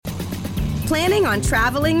Planning on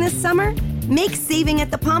traveling this summer? Make saving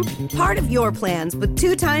at the pump part of your plans with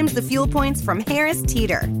 2 times the fuel points from Harris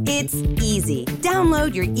Teeter. It's easy.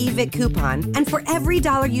 Download your eVic coupon, and for every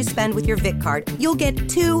 $1 you spend with your Vic card, you'll get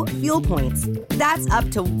 2 fuel points. That's up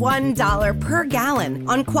to $1 per gallon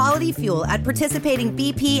on quality fuel at participating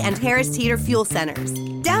BP and Harris Teeter fuel centers.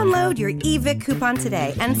 Download your eVic coupon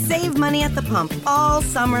today and save money at the pump all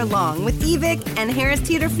summer long with eVic and Harris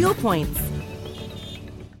Teeter fuel points.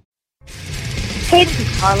 Hey, this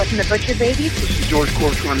is Carla from the Butcher Babies. This is George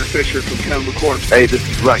Corner Fisher from Cannibal Corpse. Hey, this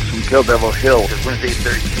is Rex from Kill Devil Hill. It's Wednesday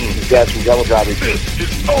 13. This is Daz from Devil Driving. This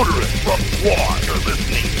is Motorist from Squad. You're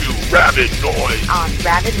listening to Rabid Noise on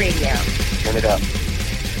Rabid Radio. Turn it up.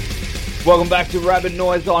 Welcome back to Rabid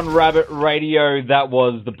Noise on Rabid Radio. That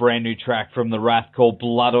was the brand new track from The Wrath called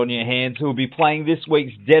Blood on Your Hands, who will be playing this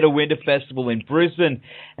week's Dead of Winter Festival in Brisbane.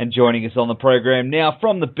 And joining us on the program now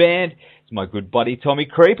from the band is my good buddy Tommy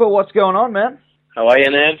Creeper. What's going on, man? How are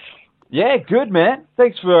you, Nev? Yeah, good, man.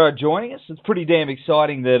 Thanks for joining us. It's pretty damn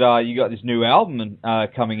exciting that you got this new album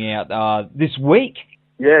coming out this week.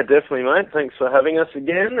 Yeah, definitely, mate. Thanks for having us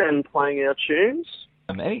again and playing our tunes.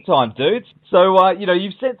 Anytime, dudes. So,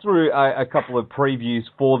 you've sent through a couple of previews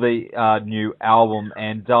for the new album,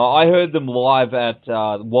 and I heard them live at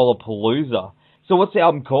Wallapalooza. So what's the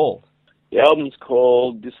album called? The album's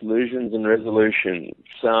called Disillusions and Resolutions.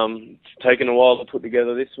 It's taken a while to put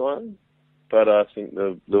together this one, but I think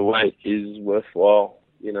the wait is worthwhile.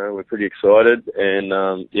 You know, we're pretty excited,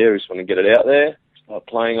 and we just want to get it out there, start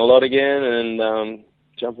playing a lot again, and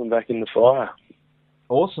jumping back in the fire.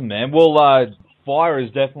 Awesome, man. Well, fire is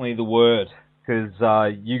definitely the word, because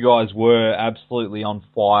you guys were absolutely on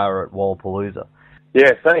fire at Wallapalooza.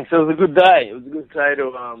 Yeah, thanks. It was a good day. It was a good day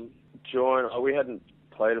to join. We hadn't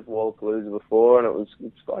played at Wallapalooza before, and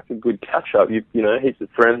it's like a good catch-up. You know, heaps of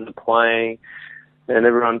friends are playing, and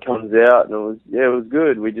everyone comes out, and it was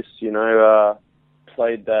good. We just,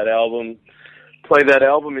 played that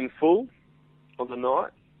album in full on the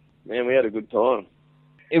night. Man, we had a good time.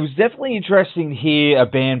 It was definitely interesting to hear a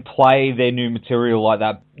band play their new material like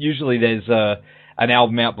that. Usually there's an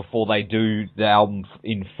album out before they do the album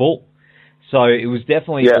in full. So it was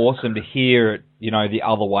definitely awesome to hear it, the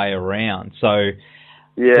other way around. So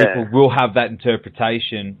people will have that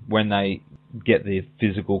interpretation when they get the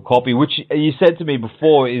physical copy, which you said to me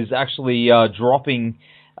before is actually dropping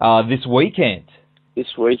this weekend. This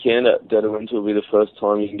weekend at Dead of Winter will be the first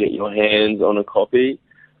time you can get your hands on a copy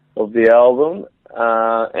of the album.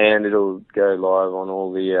 And it'll go live on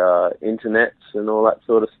all the internets and all that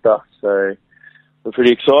sort of stuff. So we're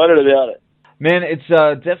pretty excited about it. Man, it's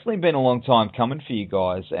definitely been a long time coming for you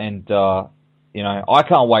guys, and I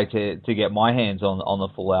can't wait to get my hands on the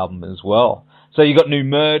full album as well. So you got new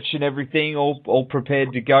merch and everything all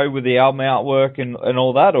prepared to go with the album artwork and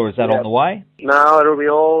all that, or is that on the way? No, it'll be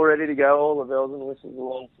all ready to go, all the bells and whistles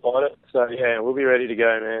alongside it. So yeah, we'll be ready to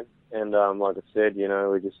go, man. And like I said,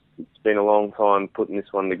 it's been a long time putting this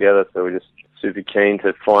one together, so we're just super keen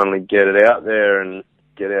to finally get it out there and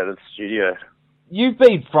get out of the studio. You've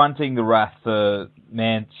been fronting the Wrath for,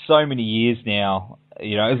 so many years now,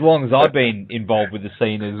 as long as I've been involved with the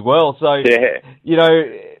scene as well. So,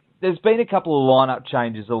 there's been a couple of lineup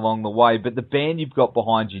changes along the way, but the band you've got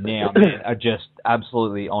behind you now are just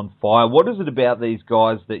absolutely on fire. What is it about these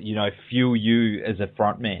guys that, fuel you as a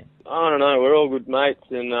frontman? I don't know. We're all good mates,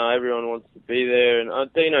 and everyone wants to be there.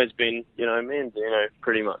 And Dino's been, me and Dino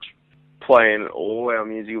pretty much playing all our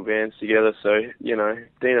musical bands together. So,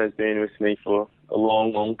 Dino's been with me for a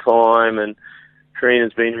long, long time, and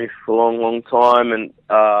Karina's been with me for a long, long time. And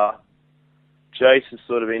Jace has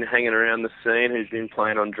sort of been hanging around the scene, who's been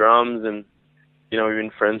playing on drums, and, we've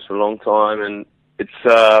been friends for a long time. And it's,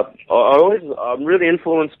 I'm really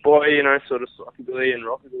influenced by, sort of psychobilly and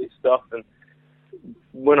rockabilly stuff. And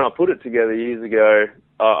when I put it together years ago,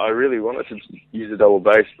 I really wanted to use a double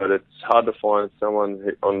bass, but it's hard to find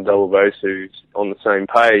someone on double bass who's on the same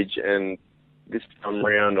page. And this time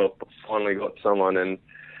around, I finally got someone. And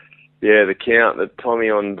the Count, that Tommy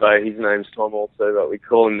on bass, his name's Tom also, but we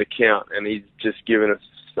call him the Count, and he's just given us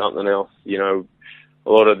something else.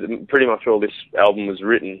 Pretty much all this album was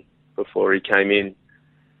written before he came in,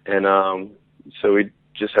 and so we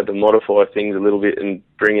just had to modify things a little bit and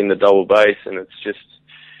bring in the double bass, and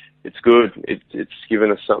it's good. It's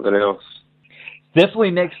given us something else.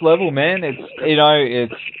 Definitely next level, man.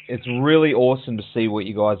 It's really awesome to see what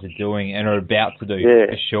you guys are doing and are about to do,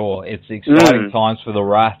 for sure. It's exciting times for the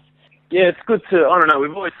Wrath. Yeah, it's good to, I don't know,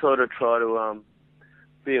 we've always sort of tried to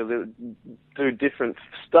do different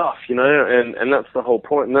stuff, and that's the whole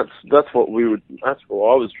point, and that's what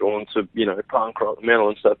I was drawn to, punk rock, metal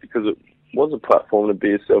and stuff, because was a platform to be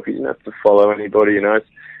yourself. You didn't have to follow anybody, you know.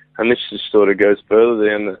 And this just sort of goes further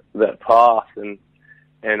down that path. And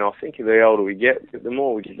I think the older we get, the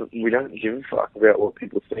more we don't give a fuck about what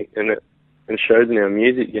people think, and it shows in our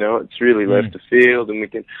music. You know, it's really left of field, and we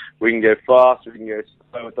can go fast, we can go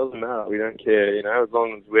slow. It doesn't matter. We don't care. You know, as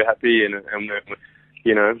long as we're happy and we're,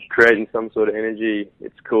 you know, creating some sort of energy,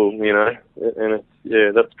 it's cool. You know, and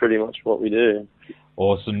that's pretty much what we do.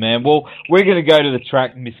 Awesome, man. Well, we're going to go to the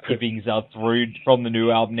track Misgivings Are Through from the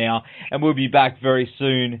new album now, and we'll be back very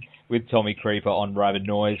soon with Tommy Creeper on Rabid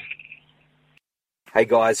Noise. Hey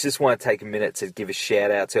guys, just want to take a minute to give a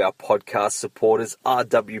shout out to our podcast supporters,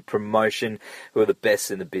 RW Promotion, who are the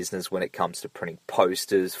best in the business when it comes to printing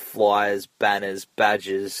posters, flyers, banners,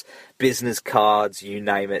 badges, business cards, you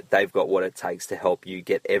name it. They've got what it takes to help you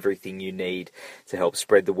get everything you need to help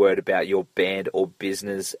spread the word about your band or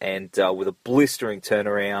business. And with a blistering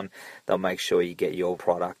turnaround, they'll make sure you get your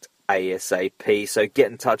product ASAP. So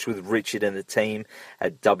get in touch with Richard and the team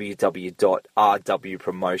at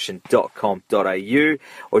www.rwpromotion.com.au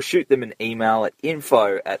or shoot them an email at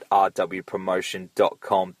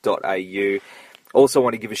info@rwpromotion.com.au. Also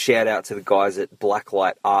want to give a shout out to the guys at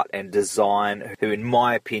Blacklight Art and Design, who in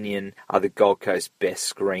my opinion are the Gold Coast best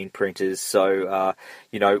screen printers. So,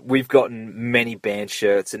 you know, we've gotten many band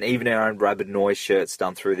shirts and even our own Rabid Noise shirts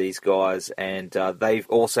done through these guys, and they've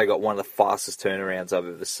also got one of the fastest turnarounds I've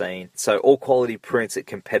ever seen. So all quality prints at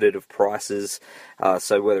competitive prices.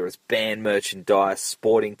 So whether it's band merchandise,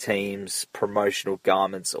 sporting teams, promotional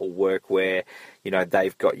garments or workwear, you know,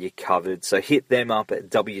 they've got you covered. So hit them up at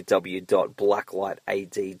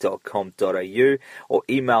www.blacklightad.com.au or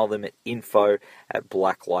email them at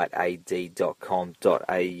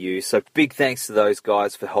info@blacklightad.com.au. So big thanks to those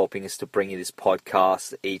guys for helping us to bring you this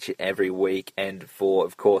podcast each and every week, and for,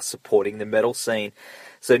 of course, supporting the metal scene.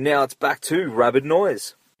 So now it's back to Rabid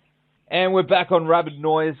Noise. And we're back on Rabid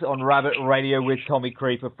Noise on Rabbit Radio with Tommy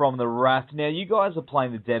Creeper from The Wrath. Now, you guys are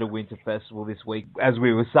playing the Dead of Winter Festival this week, as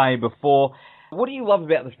we were saying before. What do you love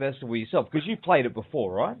about the festival yourself? Because you've played it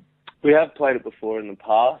before, right? We have played it before in the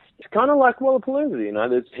past. It's kind of like Wallapalooza, you know.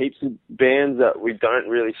 There's heaps of bands that we don't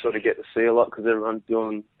really sort of get to see a lot because everyone's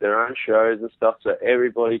doing their own shows and stuff. So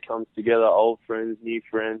everybody comes together, old friends, new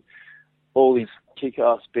friends, all these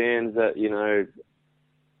kick-ass bands that, you know,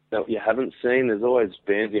 that you haven't seen. There's always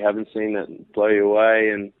bands you haven't seen that blow you away,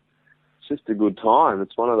 and it's just a good time.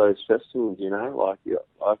 It's one of those festivals, you know. Like,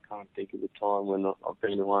 I can't think of a time when I've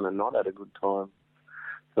been to one and not had a good time.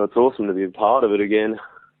 So it's awesome to be a part of it again.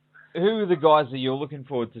 Who are the guys that you're looking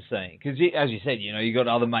forward to seeing? Because, as you said, you know, you got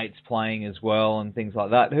other mates playing as well and things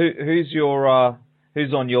like that. Who's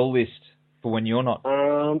on your list for when you're not?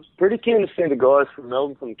 Pretty keen to see the guys from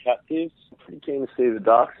Melbourne from Captives. Pretty keen to see the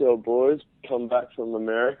Dark Cell boys come back from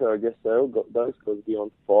America. I guess they all got those guys be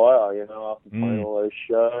on fire, you know, after playing all those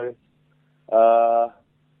shows.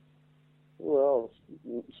 Who else?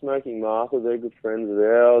 Smoking Martha, they're good friends of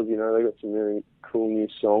ours. You know, they got some really cool new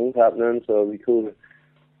songs happening, so it'll be cool to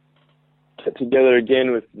get together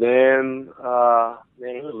again with them.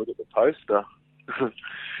 Man, I'm gonna look at the poster.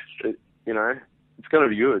 You know, it's gonna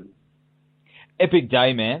be good. Epic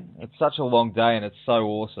day, man. It's such a long day and it's so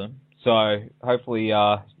awesome. So hopefully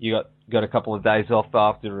you got a couple of days off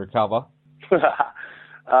after to recover.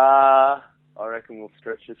 I reckon we'll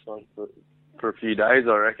stretch this one for a few days.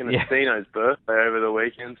 I reckon it's Dino's birthday over the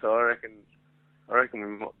weekend, so I reckon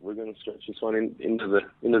we're going to stretch this one into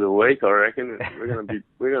the week. I reckon we're going to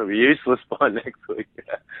be useless by next week.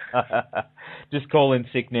 Just call in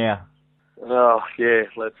sick now. Oh yeah,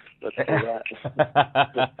 let's do that.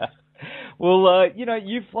 Well, you know,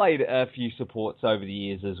 you've played a few supports over the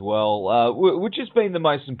years as well. Which has been the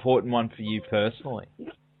most important one for you personally?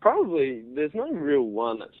 Probably, there's no real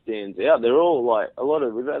one that stands out. They're all like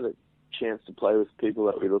we've had a chance to play with people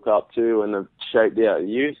that we look up to and have shaped our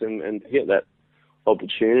youth, and to get that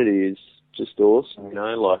opportunity is just awesome, you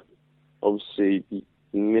know. Like, obviously,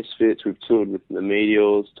 Misfits, we've toured with the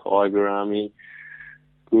Meteors, Tiger Army,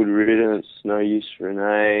 Good Riddance, No Use for a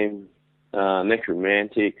Name,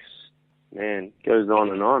 Necromantics. Man, goes on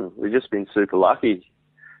and on. We've just been super lucky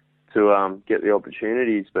to get the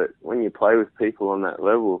opportunities, but when you play with people on that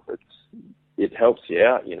level, it helps you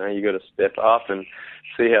out, you know. You got to step up and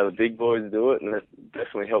see how the big boys do it, and it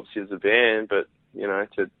definitely helps you as a band. But, you know,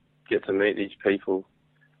 to get to meet these people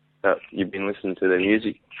that you've been listening to their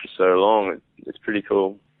music for so long, it's pretty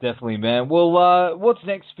cool. Definitely, man. Well, what's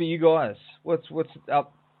next for you guys? What's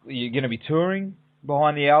up? Are you going to be touring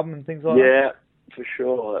behind the album and things like that? Yeah, for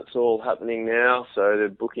sure. That's all happening now. So the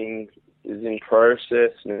booking is in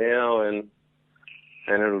process now, and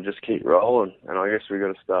and it'll just keep rolling. And I guess we've got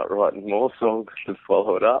to start writing more songs to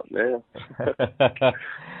follow it up now.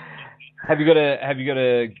 Have you got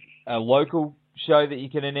a local show that you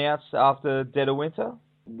can announce after Dead of Winter?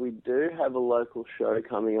 We do have a local show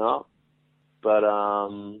coming up, but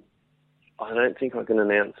I don't think I can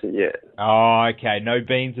announce it yet. Oh, okay. No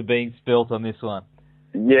beans are being spilt on this one.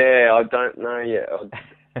 Yeah, I don't know yet.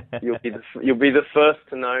 You'll be the first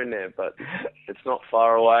to know, Ned, but it's not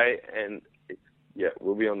far away, and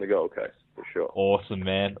we'll be on the Gold Coast for sure. Awesome,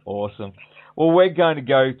 man. Awesome. Well, we're going to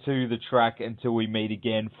go to the track Until We Meet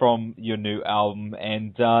Again from your new album,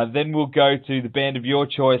 and then we'll go to the band of your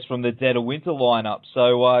choice from the Dead of Winter lineup.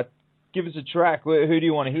 So give us a track. Who do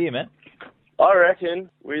you want to hear, man? I reckon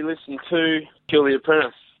we listen to Kill the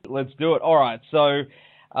Apprentice. Let's do it. All right, so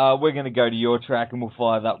we're going to go to your track, and we'll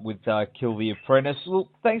follow that with Kill the Apprentice. Well,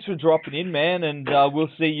 thanks for dropping in, man, and we'll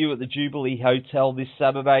see you at the Jubilee Hotel this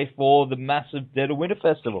Saturday for the massive Dead of Winter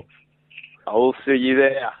Festival. I will see you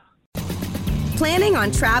there. Planning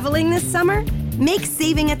on traveling this summer? Make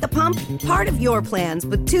saving at the pump part of your plans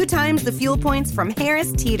with 2 times the fuel points from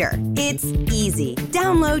Harris Teeter. It's easy.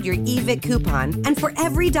 Download your eVic coupon, and for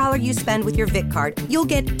every $1 you spend with your Vic card, you'll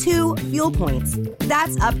get 2 fuel points.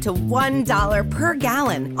 That's up to $1 per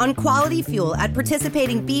gallon on quality fuel at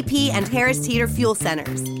participating BP and Harris Teeter fuel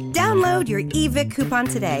centers. Download your eVic coupon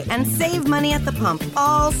today and save money at the pump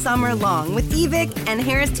all summer long with eVic and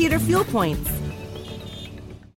Harris Teeter fuel points.